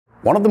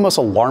One of the most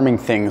alarming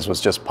things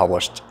was just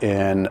published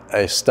in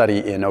a study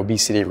in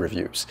Obesity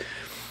Reviews.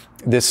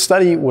 This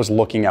study was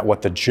looking at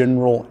what the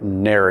general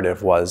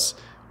narrative was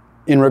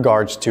in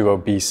regards to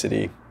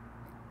obesity,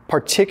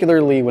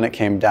 particularly when it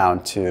came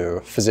down to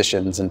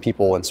physicians and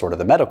people in sort of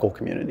the medical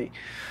community.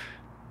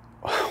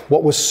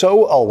 What was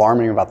so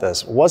alarming about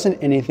this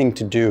wasn't anything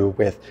to do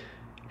with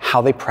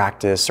how they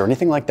practice or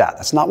anything like that.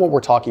 That's not what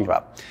we're talking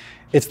about.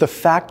 It's the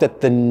fact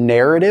that the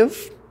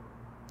narrative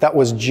that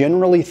was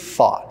generally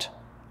thought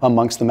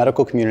amongst the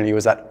medical community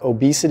was that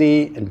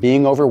obesity and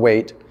being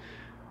overweight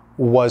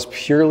was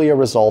purely a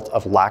result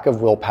of lack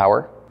of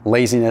willpower,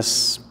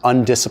 laziness,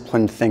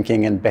 undisciplined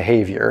thinking and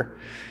behavior.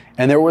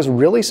 And there was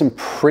really some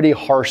pretty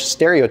harsh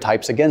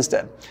stereotypes against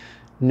it.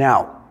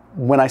 Now,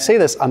 when I say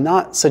this, I'm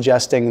not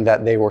suggesting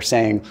that they were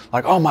saying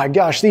like, oh my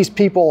gosh, these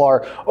people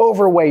are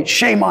overweight,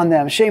 shame on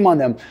them, shame on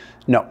them.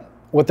 No,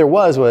 what there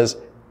was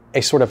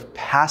a sort of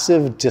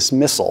passive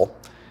dismissal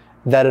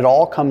that it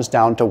all comes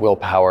down to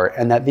willpower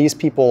and that these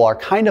people are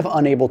kind of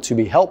unable to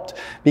be helped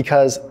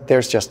because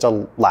there's just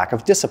a lack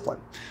of discipline.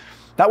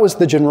 That was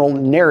the general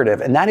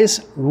narrative, and that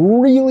is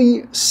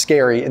really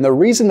scary. And the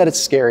reason that it's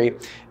scary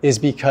is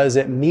because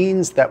it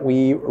means that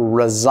we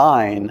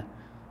resign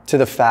to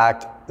the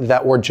fact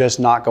that we're just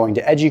not going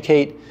to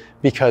educate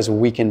because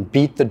we can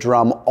beat the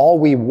drum all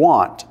we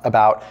want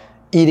about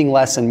eating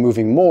less and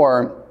moving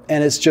more,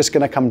 and it's just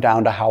going to come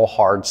down to how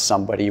hard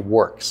somebody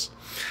works.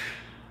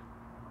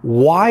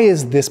 Why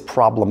is this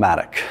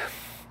problematic?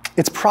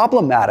 It's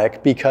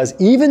problematic because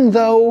even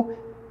though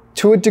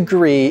to a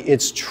degree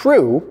it's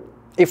true,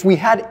 if we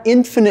had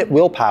infinite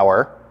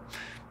willpower,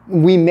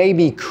 we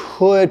maybe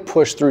could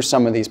push through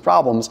some of these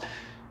problems.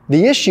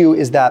 The issue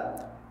is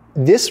that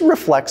this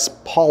reflects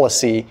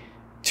policy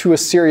to a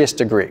serious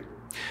degree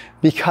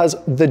because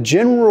the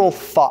general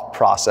thought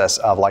process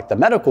of like the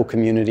medical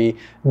community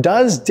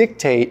does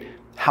dictate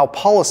how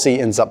policy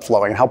ends up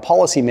flowing and how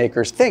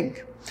policymakers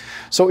think.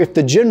 So if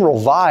the general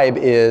vibe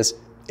is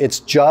it's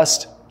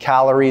just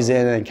calories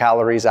in and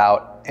calories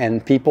out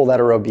and people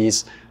that are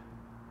obese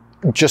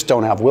just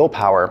don't have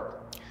willpower,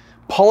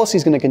 policy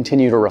is going to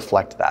continue to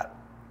reflect that.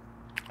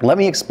 Let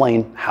me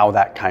explain how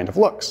that kind of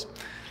looks.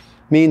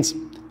 Means,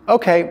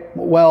 okay,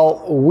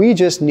 well, we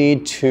just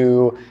need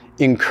to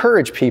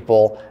encourage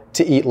people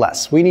to eat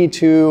less. We need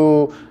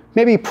to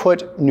maybe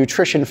put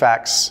nutrition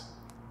facts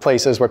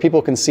places where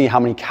people can see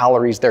how many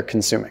calories they're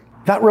consuming.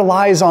 That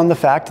relies on the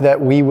fact that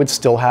we would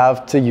still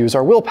have to use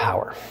our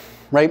willpower,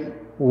 right?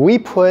 We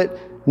put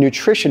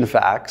nutrition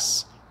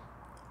facts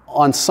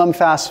on some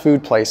fast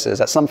food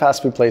places,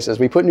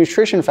 we put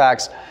nutrition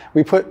facts,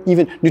 we put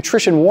even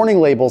nutrition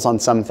warning labels on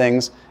some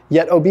things,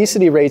 yet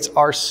obesity rates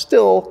are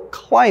still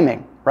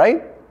climbing,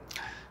 right?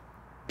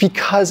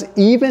 Because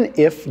even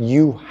if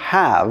you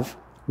have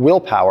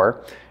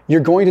willpower,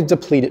 you're going to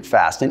deplete it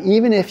fast. And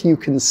even if you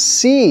can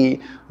see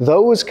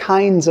those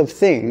kinds of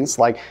things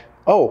like,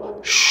 oh,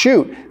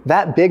 shoot,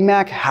 that Big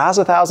Mac has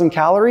 1,000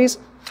 calories.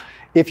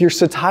 If your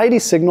satiety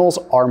signals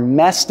are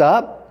messed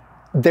up,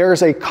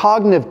 there's a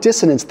cognitive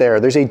dissonance there.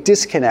 There's a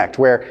disconnect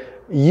where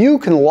you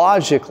can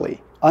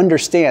logically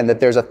understand that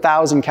there's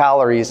 1,000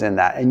 calories in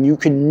that, and you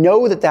can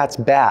know that that's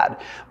bad.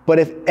 But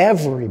if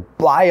every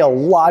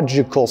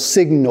biological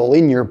signal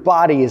in your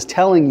body is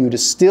telling you to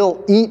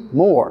still eat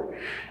more,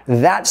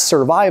 that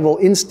survival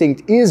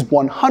instinct is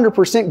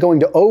 100% going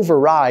to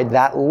override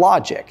that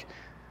logic.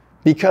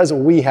 Because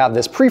we have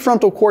this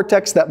prefrontal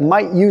cortex that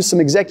might use some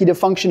executive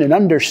function and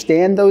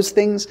understand those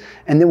things.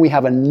 And then we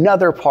have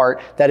another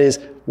part that is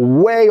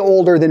way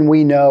older than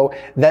we know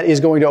that is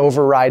going to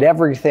override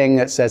everything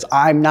that says,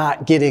 I'm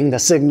not getting the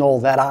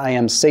signal that I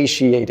am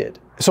satiated.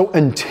 So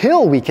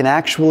until we can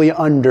actually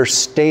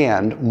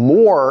understand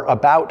more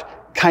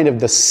about kind of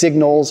the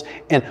signals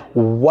and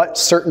what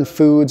certain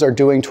foods are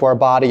doing to our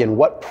body and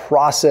what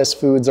processed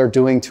foods are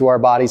doing to our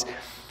bodies,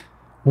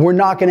 we're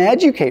not going to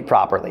educate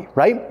properly,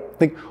 right?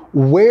 Like,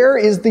 where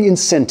is the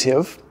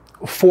incentive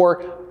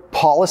for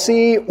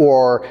policy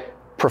or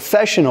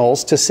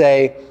professionals to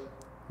say,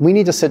 we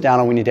need to sit down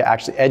and we need to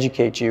actually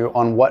educate you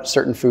on what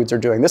certain foods are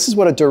doing. This is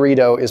what a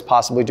Dorito is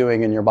possibly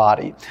doing in your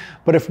body.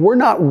 But if we're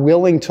not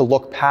willing to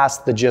look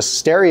past the just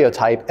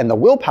stereotype and the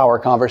willpower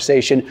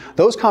conversation,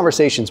 those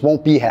conversations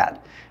won't be had.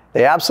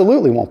 They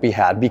absolutely won't be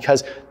had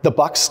because the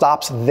buck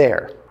stops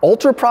there.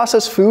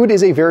 Ultra-processed food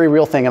is a very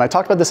real thing, and I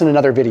talked about this in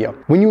another video.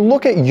 When you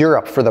look at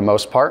Europe for the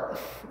most part,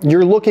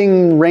 you're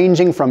looking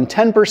ranging from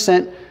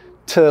 10%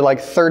 to like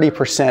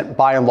 30%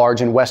 by and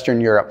large in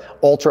Western Europe,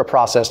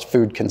 ultra-processed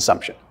food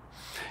consumption.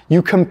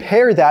 You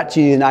compare that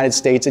to the United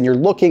States and you're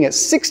looking at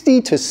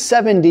 60 to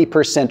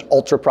 70%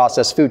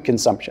 ultra-processed food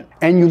consumption.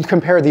 And you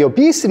compare the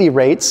obesity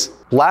rates,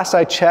 last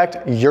I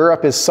checked,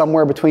 Europe is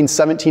somewhere between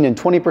 17 and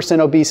 20%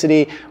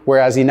 obesity,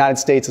 whereas the United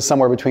States is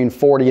somewhere between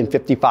 40 and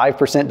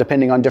 55%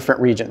 depending on different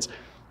regions.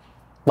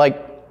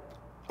 Like,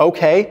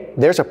 okay,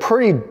 there's a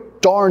pretty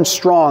darn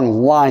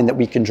strong line that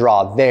we can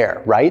draw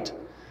there, right?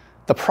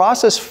 The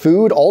processed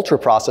food,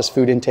 ultra-processed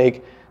food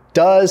intake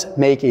does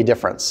make a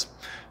difference.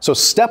 So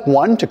step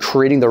one to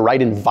creating the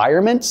right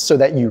environment so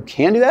that you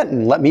can do that,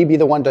 and let me be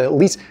the one to at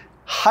least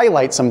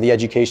highlight some of the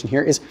education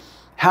here, is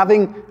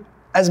having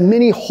as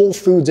many whole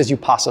foods as you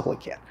possibly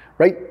can,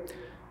 right?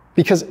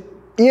 Because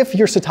if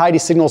your satiety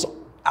signals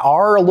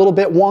are a little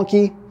bit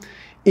wonky,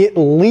 at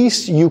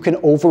least you can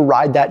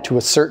override that to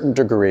a certain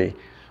degree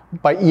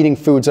by eating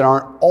foods that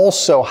aren't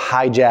also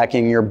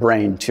hijacking your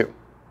brain too.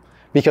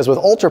 Because with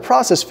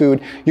ultra-processed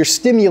food, you're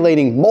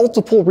stimulating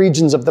multiple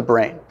regions of the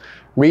brain,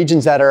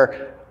 regions that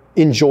are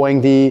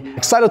enjoying the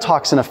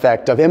excitotoxin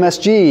effect of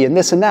MSG and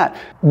this and that,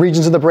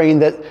 regions of the brain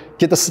that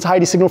get the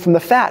satiety signal from the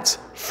fats,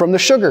 from the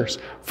sugars,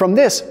 from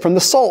this, from the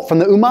salt, from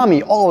the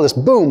umami, all of this,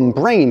 boom,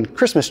 brain,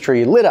 Christmas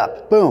tree, lit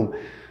up, boom.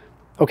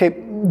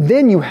 Okay,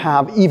 then you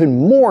have even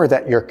more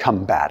that you're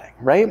combating,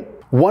 right?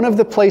 One of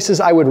the places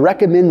I would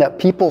recommend that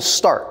people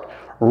start,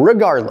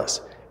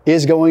 regardless,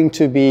 is going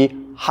to be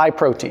high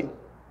protein.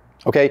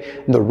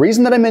 Okay, and the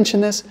reason that I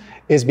mention this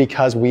is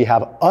because we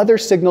have other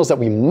signals that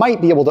we might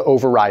be able to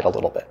override a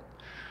little bit.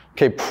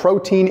 Okay,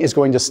 protein is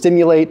going to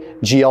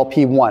stimulate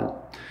GLP-1.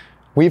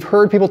 We've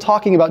heard people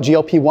talking about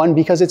GLP-1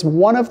 because it's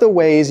one of the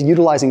ways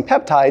utilizing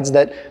peptides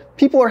that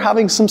people are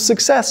having some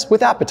success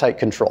with appetite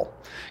control.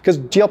 Because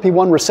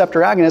GLP-1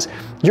 receptor agonists,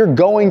 you're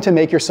going to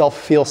make yourself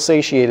feel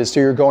satiated, so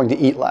you're going to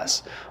eat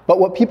less. But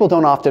what people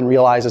don't often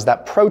realize is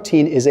that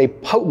protein is a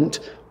potent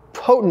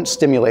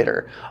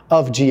stimulator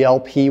of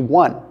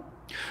GLP-1.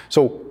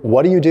 So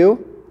what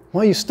do?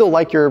 Well, you still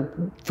like your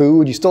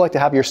food, you still like to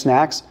have your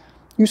snacks.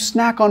 You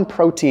snack on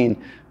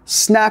protein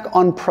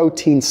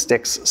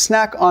sticks,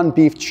 snack on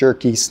beef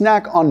jerky,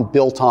 snack on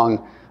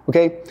biltong,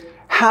 okay?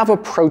 Have a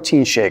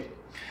protein shake.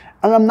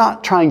 And I'm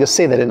not trying to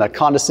say that in a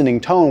condescending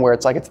tone where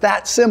it's like, it's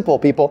that simple,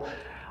 people.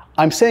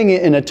 I'm saying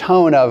it in a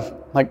tone of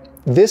like,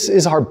 this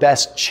is our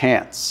best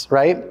chance,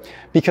 right?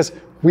 Because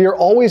we are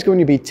always going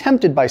to be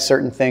tempted by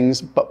certain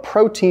things, but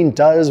protein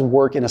does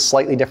work in a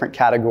slightly different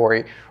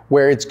category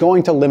where it's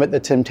going to limit the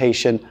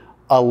temptation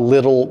a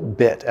little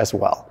bit as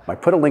well. I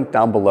put a link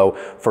down below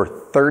for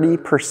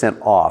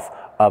 30% off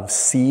of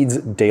Seed's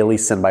Daily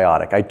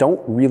Synbiotic. I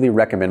don't really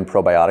recommend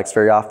probiotics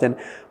very often,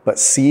 but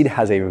Seed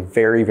has a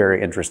very,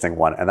 very interesting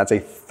one, and that's a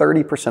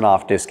 30%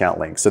 off discount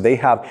link. So they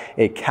have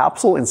a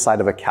capsule inside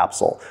of a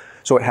capsule.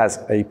 So it has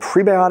a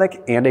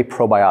prebiotic and a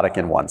probiotic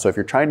in one. So if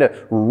you're trying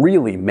to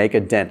really make a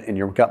dent in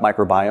your gut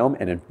microbiome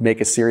and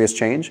make a serious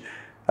change,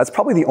 that's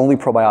probably the only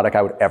probiotic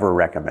I would ever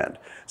recommend.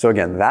 So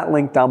again, that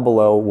link down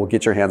below will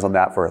get your hands on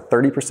that for a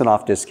 30%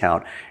 off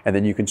discount, and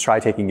then you can try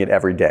taking it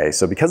every day.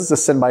 So because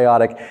it's a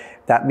synbiotic,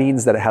 that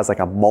means that it has like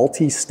a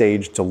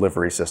multi-stage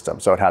delivery system.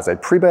 So it has a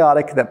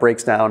prebiotic that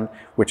breaks down,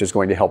 which is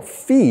going to help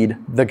feed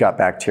the gut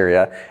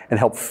bacteria and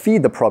help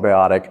feed the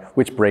probiotic,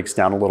 which breaks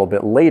down a little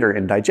bit later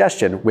in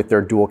digestion with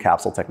their dual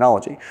capsule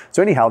technology.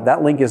 So anyhow,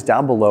 that link is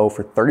down below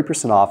for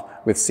 30% off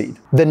with Seed.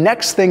 The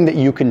next thing that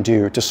you can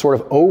do to sort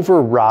of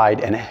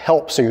override and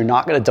help so you're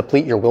not going to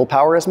deplete your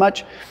willpower as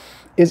much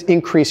is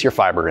increase your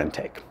fiber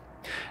intake.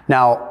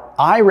 Now,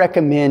 I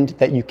recommend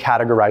that you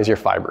categorize your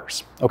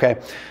fibers, okay?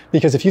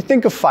 Because if you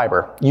think of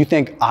fiber, you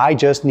think, I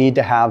just need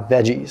to have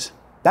veggies.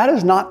 That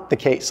is not the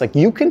case. Like,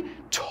 you can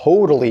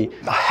totally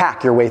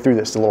hack your way through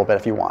this a little bit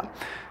if you want.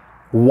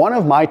 One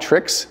of my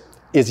tricks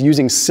is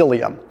using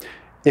psyllium.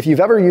 If you've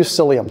ever used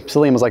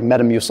psyllium is like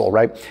Metamucil,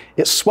 right?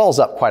 It swells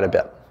up quite a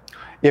bit.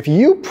 If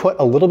you put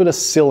a little bit of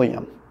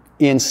psyllium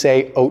in,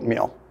 say,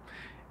 oatmeal,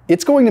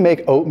 it's going to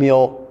make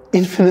oatmeal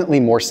infinitely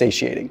more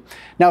satiating.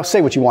 Now,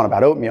 say what you want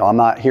about oatmeal. I'm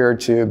not here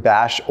to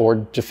bash or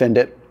defend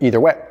it either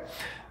way.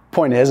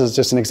 Point is, it's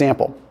just an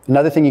example.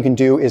 Another thing you can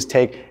do is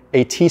take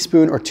a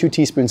teaspoon or 2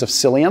 teaspoons of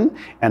psyllium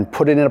and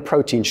put it in a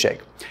protein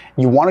shake.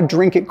 You want to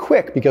drink it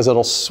quick because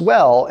it'll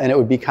swell and it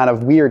would be kind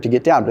of weird to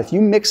get down. But if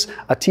you mix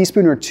a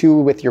teaspoon or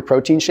 2 with your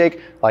protein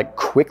shake, like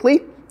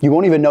quickly, you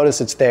won't even notice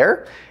it's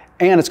there,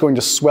 and it's going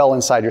to swell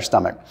inside your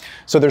stomach.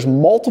 So there's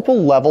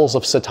multiple levels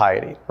of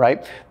satiety,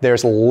 right?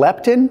 There's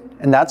leptin,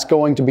 and that's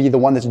going to be the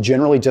one that's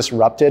generally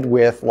disrupted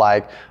with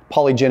like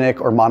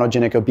polygenic or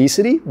monogenic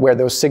obesity, where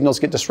those signals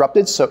get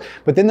disrupted.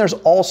 But then there's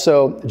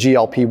also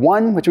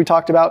GLP-1, which we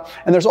talked about,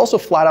 and there's also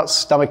flat out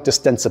stomach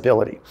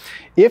distensibility.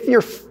 If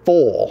you're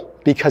full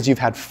because you've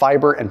had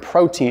fiber and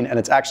protein and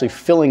it's actually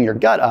filling your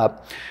gut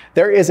up,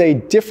 there is a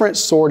different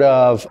sort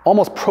of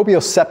almost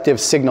proprioceptive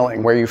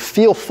signaling where you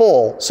feel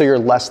full, so you're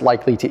less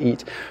likely to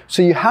eat.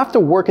 So you have to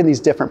work in these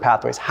different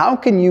pathways. How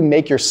can you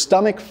make your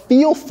stomach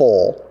feel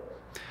full?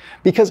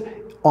 Because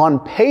on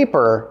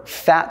paper,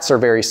 fats are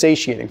very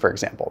satiating, for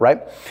example,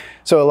 right?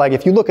 So like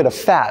if you look at a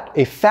fat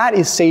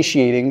is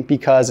satiating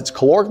because it's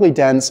calorically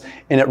dense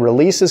and it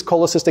releases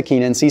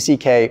cholecystokinin,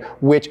 CCK,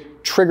 which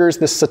triggers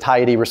this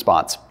satiety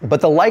response.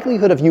 But the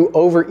likelihood of you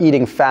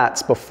overeating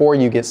fats before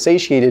you get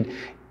satiated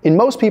in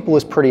most people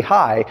is pretty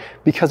high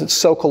because it's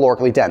so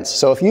calorically dense.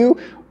 So if you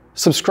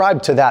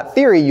subscribe to that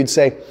theory, you'd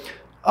say,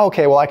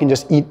 okay, well, I can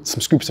just eat some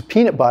scoops of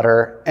peanut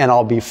butter and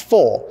I'll be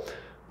full.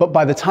 But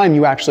by the time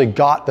you actually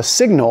got the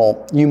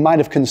signal, you might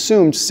have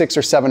consumed 600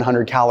 or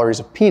 700 calories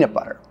of peanut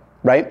butter,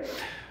 right?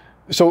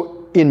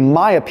 So in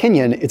my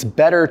opinion, it's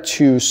better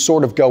to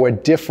sort of go a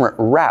different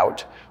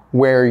route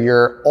where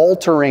you're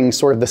altering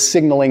sort of the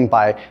signaling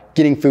by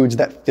getting foods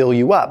that fill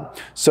you up.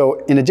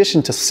 So in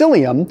addition to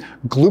psyllium,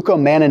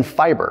 glucomannan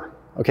fiber,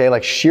 okay,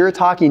 like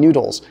shirataki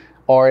noodles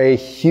are a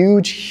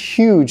huge,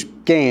 huge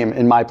game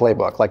in my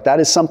playbook. Like that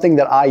is something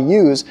that I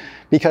use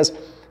because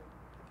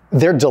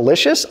they're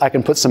delicious. I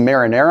can put some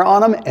marinara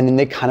on them and then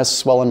they kind of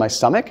swell in my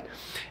stomach.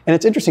 And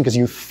it's interesting because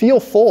you feel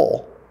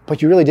full,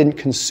 but you really didn't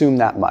consume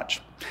that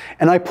much.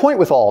 And my point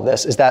with all of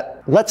this is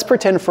that let's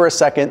pretend for a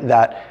second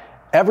that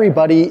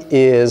everybody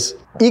is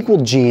equal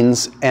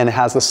genes and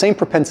has the same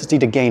propensity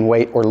to gain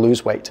weight or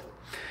lose weight.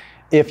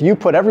 If you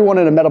put everyone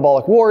in a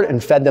metabolic ward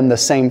and fed them the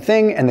same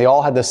thing and they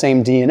all had the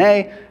same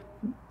DNA,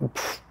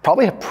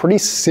 probably have pretty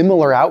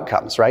similar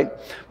outcomes, right?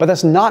 But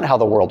that's not how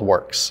the world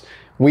works.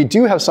 We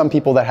do have some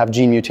people that have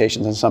gene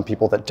mutations and some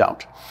people that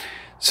don't.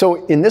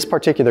 So in this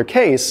particular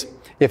case,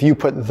 if you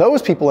put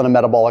those people in a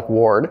metabolic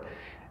ward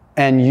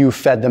and you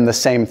fed them the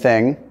same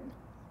thing,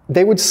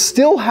 they would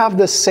still have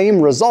the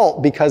same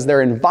result because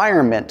their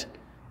environment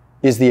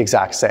is the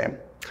exact same.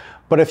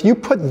 But if you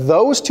put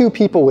those two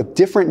people with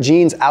different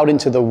genes out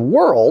into the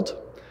world,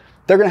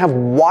 they're going to have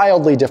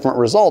wildly different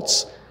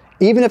results,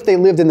 even if they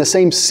lived in the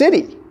same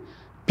city,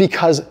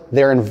 because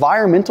their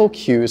environmental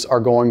cues are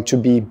going to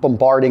be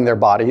bombarding their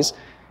bodies.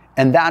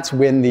 And that's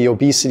when the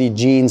obesity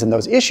genes and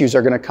those issues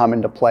are going to come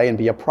into play and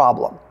be a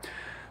problem.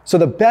 So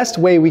the best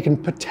way we can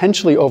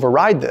potentially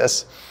override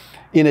this,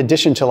 in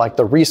addition to like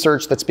the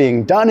research that's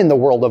being done in the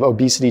world of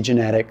obesity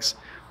genetics,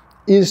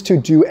 is to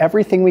do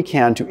everything we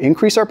can to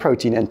increase our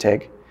protein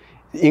intake,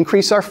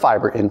 increase our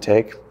fiber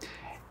intake,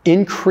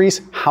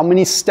 increase how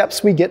many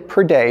steps we get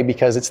per day,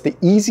 because it's the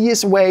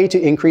easiest way to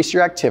increase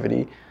your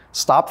activity.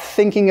 Stop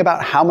thinking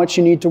about how much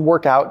you need to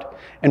work out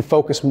and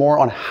focus more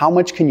on how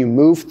much can you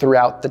move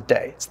throughout the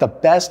day. It's the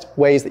best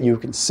ways that you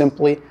can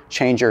simply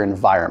change your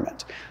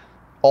environment.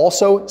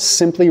 Also,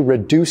 simply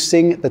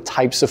reducing the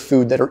types of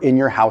food that are in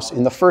your house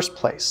in the first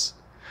place.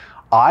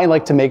 I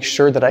like to make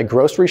sure that I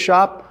grocery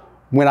shop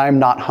when I'm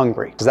not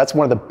hungry, because that's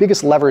one of the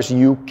biggest levers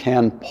you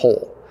can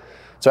pull.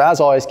 So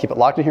as always, keep it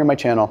locked in here on my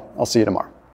channel. I'll see you tomorrow.